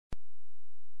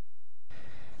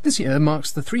This year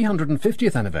marks the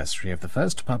 350th anniversary of the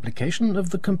first publication of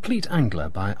The Compleat Angler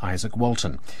by Izaak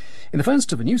Walton. In the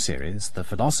first of a new series, The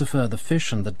Philosopher, the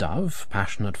Fish and the Dove,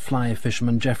 passionate fly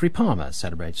fisherman Geoffrey Palmer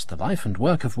celebrates the life and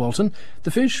work of Walton, the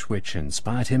fish which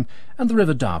inspired him, and the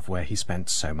River Dove where he spent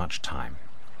so much time.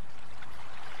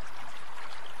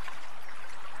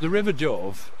 The River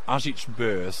Dove has its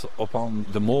birth up on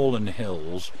the Marlin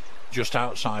hills just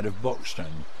outside of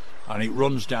Buxton, and it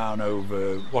runs down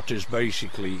over what is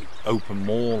basically open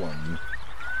moorland.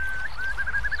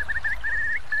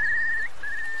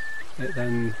 It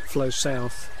then flows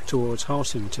south towards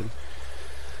Hartington,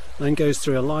 then goes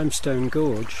through a limestone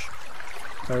gorge,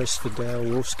 Beresford Dale,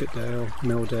 Wolfscott Dale,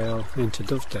 Milldale into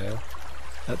Dovedale.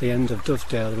 At the end of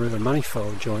Dovedale, the River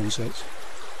Manifold joins it.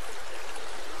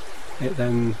 It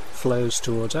then flows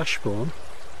towards Ashbourne,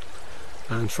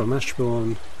 and from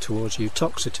Ashbourne towards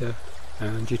Uttoxeter,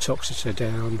 and Uttoxeter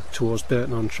down towards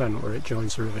Burton-on-Trent, where it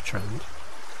joins the River Trent.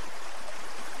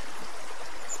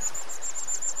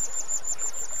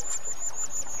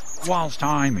 Whilst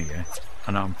I'm here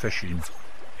and I'm fishing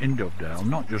in Dovedale,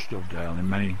 not just Dovedale, in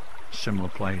many similar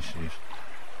places,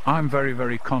 I'm very,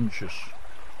 very conscious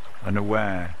and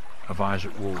aware of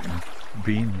Izaak Walton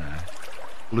being there,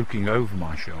 looking over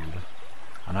my shoulder,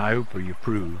 and I hope he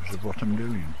approves of what I'm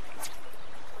doing.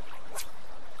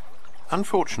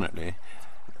 Unfortunately,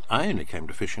 I only came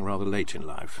to fishing rather late in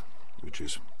life, which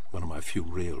is one of my few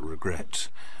real regrets.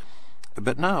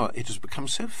 But now it has become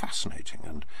so fascinating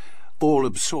and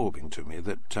all-absorbing to me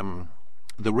that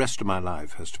the rest of my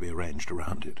life has to be arranged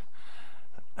around it.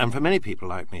 And for many people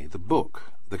like me, the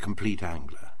book, The Compleat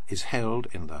Angler, is held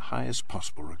in the highest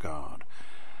possible regard.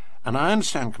 And I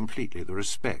understand completely the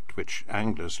respect which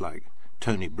anglers like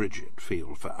Tony Bridget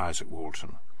feel for Izaak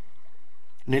Walton.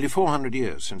 Nearly 400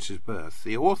 years since his birth,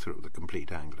 the author of The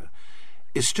Compleat Angler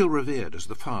is still revered as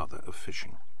the father of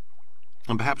fishing.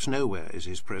 And perhaps nowhere is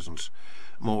his presence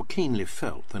more keenly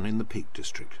felt than in the Peak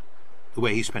District,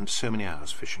 where he spent so many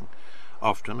hours fishing,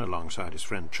 often alongside his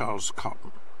friend Charles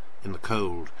Cotton, in the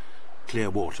cold,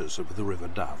 clear waters of the River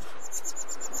Dove.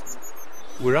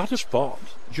 We're at a spot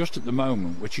just at the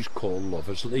moment which is called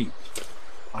Lover's Leap.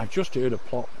 I've just heard a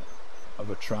plop of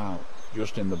a trout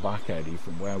just in the back eddy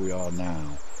from where we are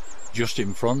now. Just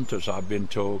in front, as I've been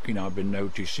talking, I've been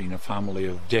noticing a family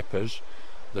of dippers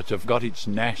that have got its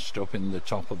nest up in the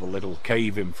top of a little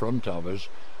cave in front of us,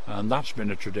 and that's been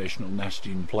a traditional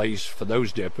nesting place for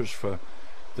those dippers for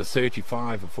the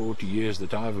 35 or 40 years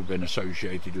that I've been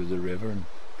associated with the river, and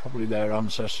probably their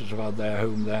ancestors have had their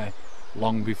home there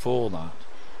long before that.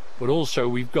 But also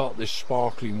we've got this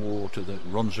sparkling water that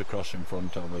runs across in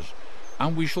front of us,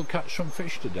 and we shall catch some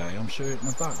fish today, I'm certain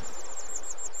of that.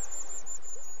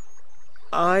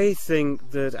 I think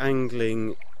that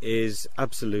angling is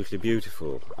absolutely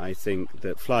beautiful. I think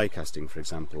that fly casting, for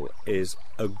example, is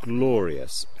a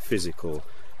glorious physical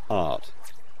art.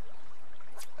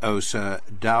 Oh, sir,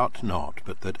 doubt not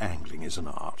but that angling is an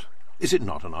art. Is it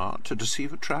not an art to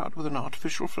deceive a trout with an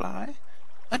artificial fly?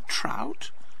 A trout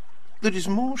that is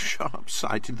more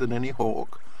sharp-sighted than any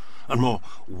hawk, and more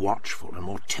watchful and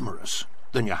more timorous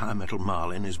than your high-mettled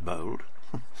Marlin is bold.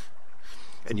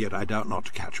 And yet I doubt not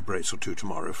to catch a brace or two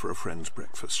tomorrow for a friend's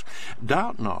breakfast.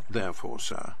 Doubt not, therefore,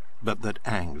 sir, but that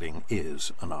angling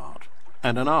is an art,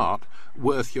 and an art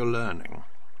worth your learning.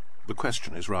 The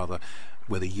question is rather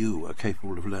whether you are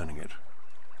capable of learning it.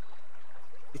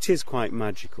 It is quite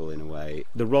magical in a way.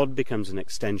 The rod becomes an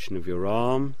extension of your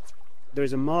arm. There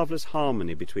is a marvellous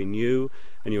harmony between you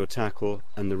and your tackle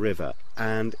and the river,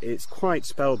 and it's quite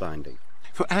spellbinding.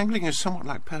 For angling is somewhat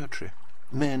like poetry.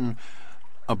 Men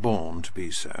are born to be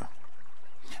so.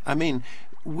 I mean,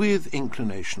 with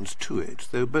inclinations to it,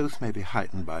 though both may be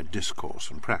heightened by discourse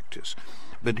and practice.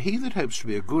 But he that hopes to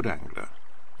be a good angler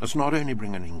must not only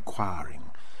bring an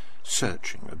inquiring,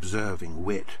 searching, observing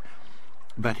wit,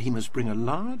 but he must bring a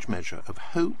large measure of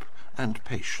hope and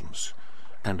patience,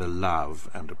 and a love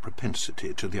and a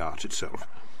propensity to the art itself.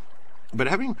 But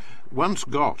having once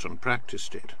got and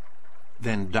practised it,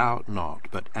 then doubt not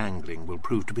but angling will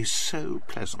prove to be so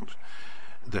pleasant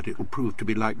that it will prove to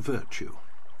be like virtue,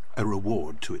 a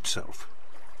reward to itself.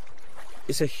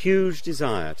 It's a huge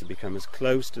desire to become as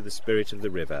close to the spirit of the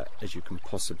river as you can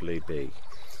possibly be.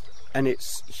 And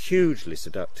it's hugely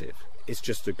seductive. It's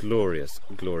just a glorious,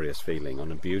 glorious feeling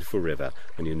on a beautiful river,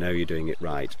 and you know you're doing it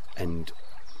right, and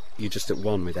you're just at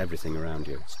one with everything around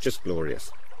you. It's just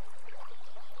glorious.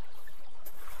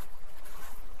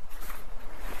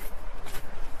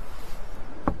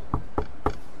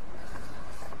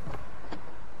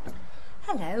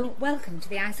 Hello, welcome to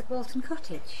the Izaak Walton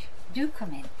cottage. Do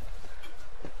come in.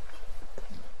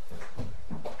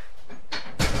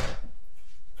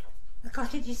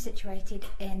 cottage is situated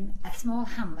in a small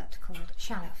hamlet called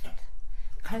Shallowford,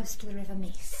 close to the River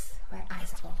Meese, where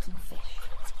Izaak Walton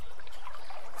fished.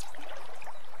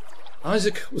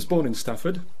 Izaak was born in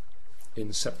Stafford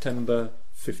in September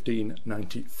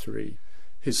 1593.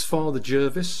 His father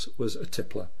Jervis was a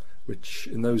tippler, which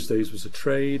in those days was a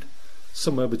trade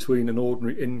somewhere between an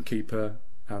ordinary innkeeper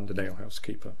and an alehouse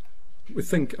keeper. We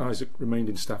think Izaak remained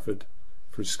in Stafford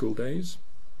for his school days,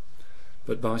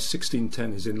 but by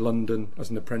 1610 he's in London as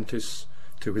an apprentice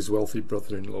to his wealthy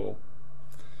brother-in-law.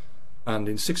 And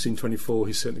in 1624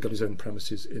 he certainly got his own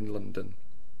premises in London.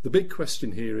 The big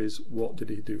question here is, what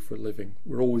did he do for a living?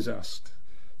 We're always asked.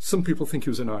 Some people think he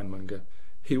was an ironmonger.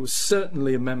 He was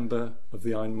certainly a member of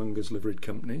the Ironmongers' Liveried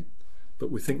Company,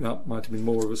 but we think that might have been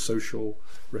more of a social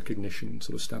recognition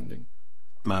sort of standing.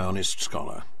 My honest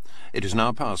scholar, it is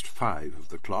now past 5 of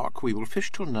the clock. We will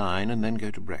fish till 9 and then go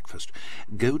to breakfast.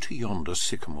 Go to yonder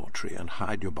sycamore tree and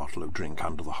hide your bottle of drink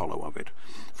under the hollow of it.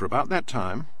 For about that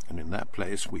time, and in that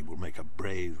place, we will make a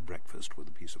brave breakfast with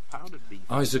a piece of powdered beef.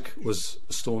 Izaak was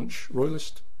a staunch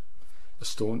royalist, a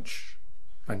staunch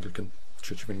Anglican,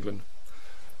 Church of England,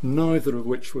 neither of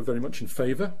which were very much in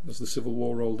favour as the Civil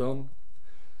War rolled on.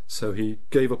 So he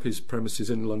gave up his premises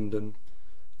in London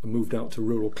and moved out to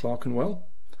rural Clerkenwell.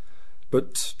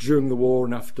 But during the war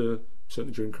and after,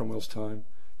 certainly during Cromwell's time,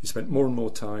 he spent more and more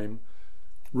time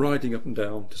riding up and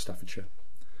down to Staffordshire.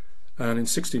 And in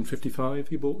 1655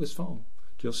 he bought this farm,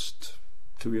 just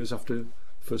 2 years after the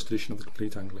first edition of the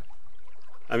Compleat Angler.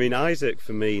 I mean, Izaak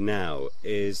for me now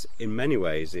is, in many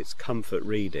ways, it's comfort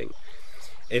reading.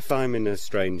 If I'm in a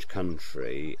strange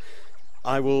country,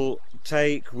 I will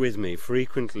take with me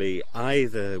frequently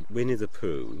either Winnie the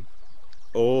Pooh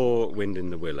or Wind in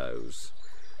the Willows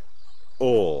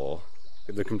or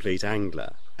the Compleat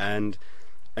Angler, and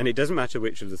it doesn't matter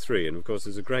which of the three, and of course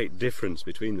there's a great difference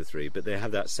between the three, but they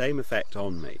have that same effect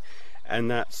on me,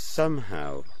 and that's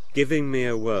somehow giving me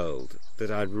a world that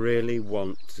I'd really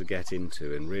want to get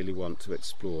into and really want to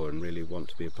explore and really want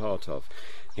to be a part of.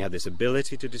 He had this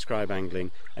ability to describe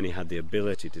angling, and he had the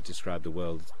ability to describe the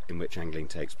world in which angling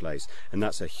takes place, and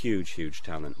that's a huge, huge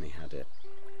talent, and he had it.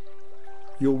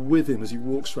 You're with him as he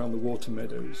walks around the water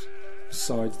meadows,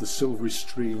 beside the silvery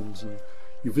streams, and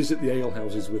you visit the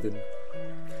alehouses with him.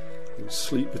 You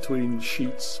sleep between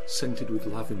sheets scented with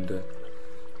lavender.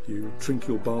 You drink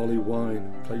your barley wine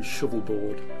and play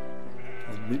shovelboard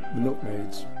and meet the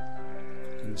milkmaids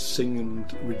and sing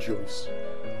and rejoice.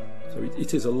 So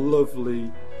it is a lovely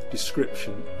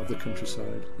description of the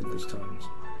countryside in those times.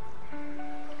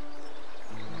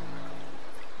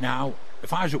 Now, if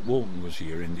Izaak Walton was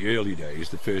here in the early days,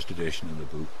 the first edition of the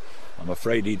book, I'm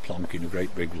afraid he'd plonk in a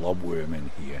great big lobworm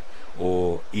in here,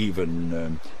 or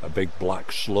even a big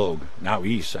black slug. Now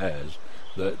he says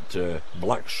that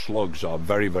black slugs are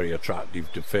very, very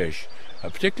attractive to fish,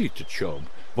 particularly to chub,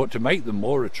 but to make them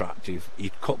more attractive,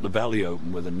 he'd cut the belly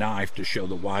open with a knife to show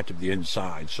the white of the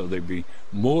inside, so they'd be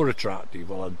more attractive.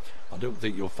 Well, I don't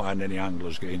think you'll find any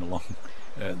anglers going along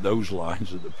those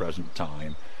lines at the present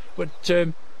time. But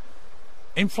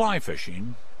in fly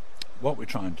fishing, what we're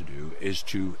trying to do is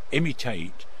to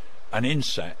imitate an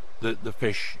insect that the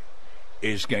fish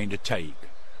is going to take,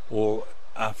 or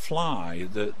a fly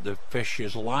that the fish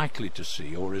is likely to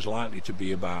see or is likely to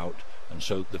be about, and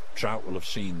so the trout will have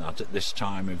seen that at this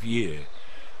time of year.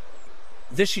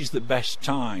 This is the best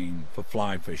time for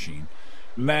fly fishing.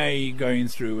 May going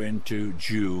through into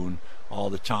June are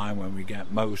the time when we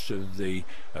get most of the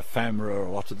ephemera,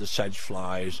 a lot of the sedge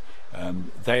flies.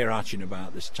 They are hatching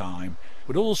about this time.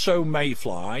 But also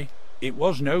mayfly. It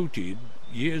was noted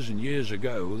years and years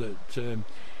ago that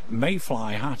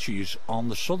mayfly hatches on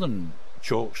the southern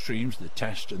chalk streams, the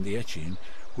Test and the Etching,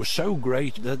 were so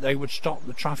great that they would stop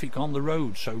the traffic on the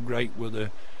road. So great were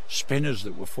the spinners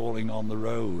that were falling on the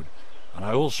road. And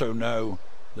I also know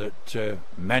that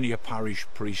many a parish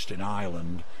priest in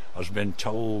Ireland has been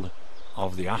told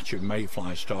of the hatch of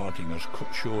mayfly starting, has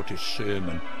cut short his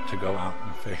sermon to go out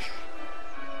and fish.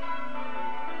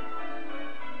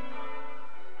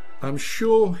 I'm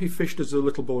sure he fished as a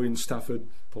little boy in Stafford,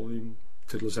 pulling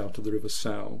tiddlers out of the River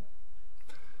Sow.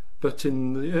 But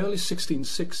in the early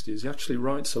 1660s, he actually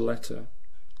writes a letter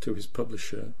to his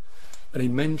publisher, and he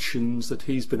mentions that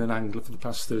he's been an angler for the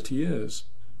past 30 years.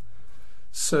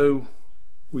 So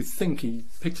we think he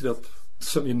picked it up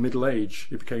certainly in middle age.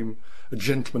 He became a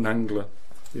gentleman angler.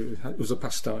 It was a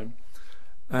pastime.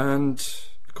 And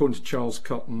according to Charles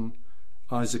Cotton,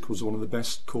 Izaak was one of the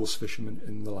best coarse fishermen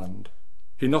in the land.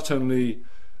 He not only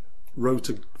wrote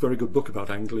a very good book about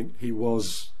angling, he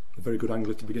was a very good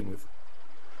angler to begin with.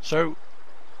 So,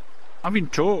 having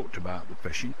talked about the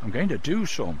fishing, I'm going to do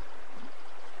some.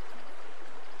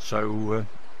 So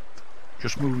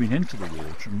just moving into the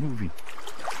water and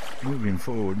moving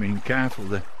forward, being careful of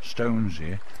the stones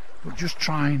here, but just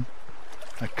trying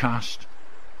a cast.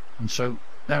 And so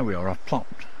there we are. I've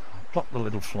plopped the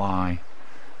little fly,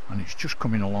 and it's just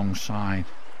coming alongside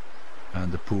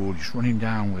the pool, just running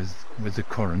down with the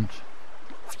current.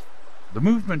 The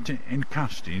movement in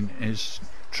casting is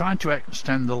trying to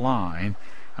extend the line,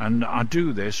 and I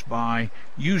do this by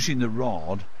using the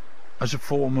rod as a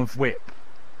form of whip,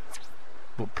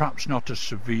 but perhaps not as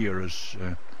severe as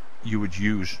you would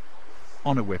use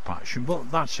on a whip action.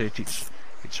 But that's it. It's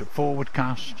a forward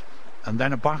cast and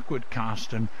then a backward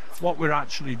cast, and what we're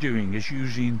actually doing is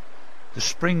using the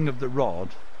spring of the rod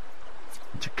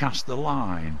to cast the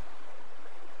line.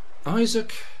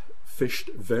 Izaak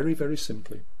fished very, very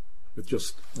simply, with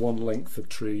just one length of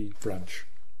tree branch.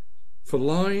 For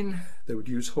line, they would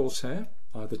use horsehair,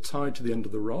 either tied to the end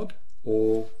of the rod,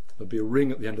 or there'd be a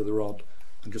ring at the end of the rod,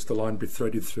 and just the line be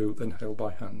threaded through, then held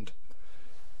by hand.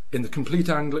 In the Compleat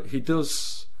Angler, he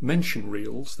does mention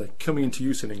reels. They're coming into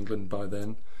use in England by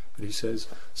then, but he says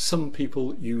some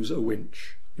people use a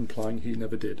winch, implying he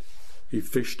never did. He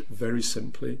fished very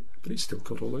simply, but he still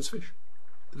caught all those fish.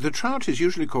 The trout is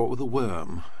usually caught with a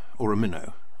worm or a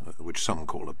minnow, which some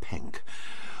call a penk,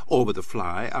 or with a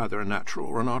fly, either a natural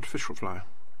or an artificial fly.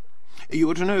 You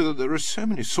are to know that there are so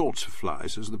many sorts of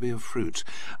flies as there be of fruits.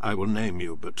 I will name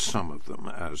you but some of them,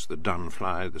 as the dun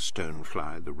fly, the stone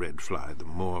fly, the red fly, the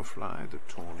moor fly, the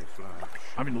tawny fly.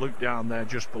 Having looked down there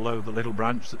just below the little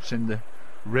branch that's in the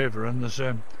river, and there's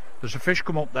a fish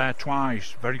come up there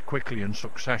twice very quickly in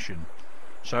succession.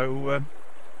 So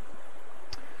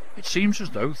it seems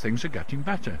as though things are getting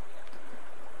better.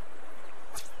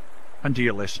 And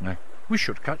dear listener, we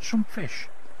should catch some fish.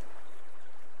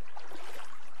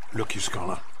 Look, you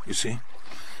scholar, you see,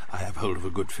 I have hold of a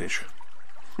good fish.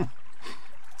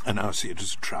 And now see it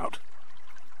is a trout.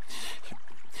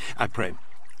 I pray,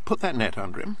 put that net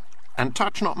under him, and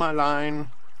touch not my line,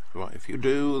 for if you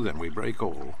do, then we break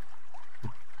all.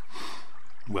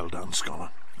 Well done,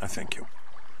 scholar, I thank you.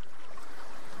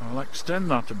 I'll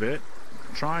extend that a bit,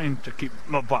 trying to keep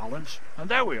my balance, and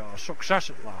there we are, success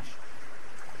at last.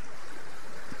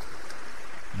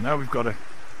 And now we've got a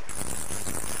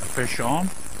fish on.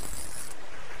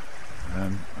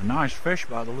 A nice fish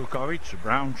by the look of it. It's a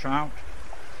brown trout.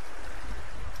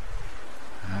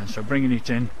 And so bringing it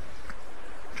in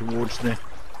towards the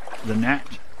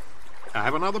net. I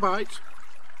have another bite.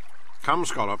 Come,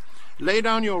 scholar, lay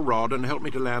down your rod and help me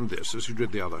to land this as you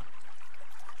did the other.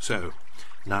 So,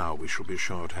 now we shall be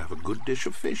sure to have a good dish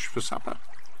of fish for supper.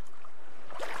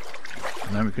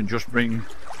 And then we can just bring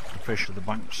the fish to the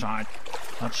bank side.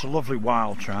 That's a lovely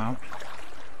wild trout.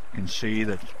 You can see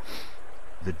that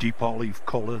the deep olive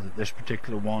colour that this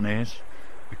particular one is.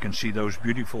 We can see those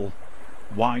beautiful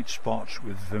white spots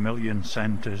with vermilion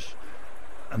centres,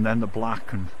 and then the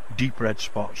black and deep red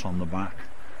spots on the back.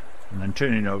 And then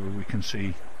turning over, we can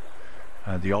see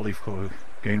the olive colour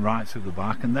going right through the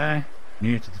back, and there,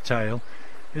 near to the tail,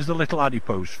 is the little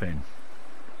adipose fin.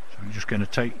 So I'm just going to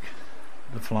take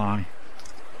the fly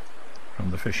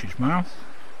from the fish's mouth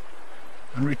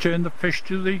and return the fish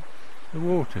to the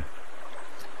water.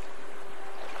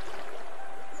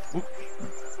 Oops.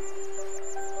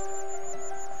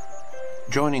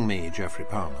 Joining me, Geoffrey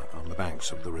Palmer, on the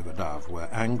banks of the River Dove were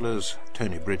anglers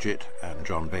Tony Bridget and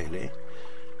John Bailey.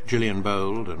 Gillian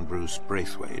Bold and Bruce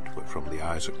Braithwaite were from the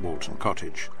Izaak Walton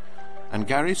cottage, and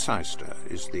Gary Seister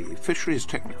is the Fisheries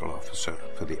Technical Officer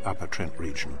for the Upper Trent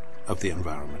region of the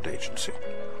Environment Agency.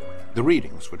 The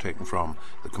readings were taken from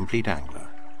The Compleat Angler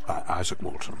by Izaak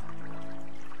Walton.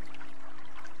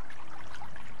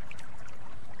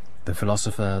 The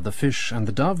Philosopher, the Fish and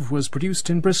the Dove was produced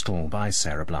in Bristol by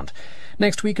Sarah Blunt.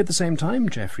 Next week at the same time,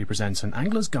 Geoffrey presents an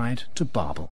angler's guide to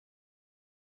barbel.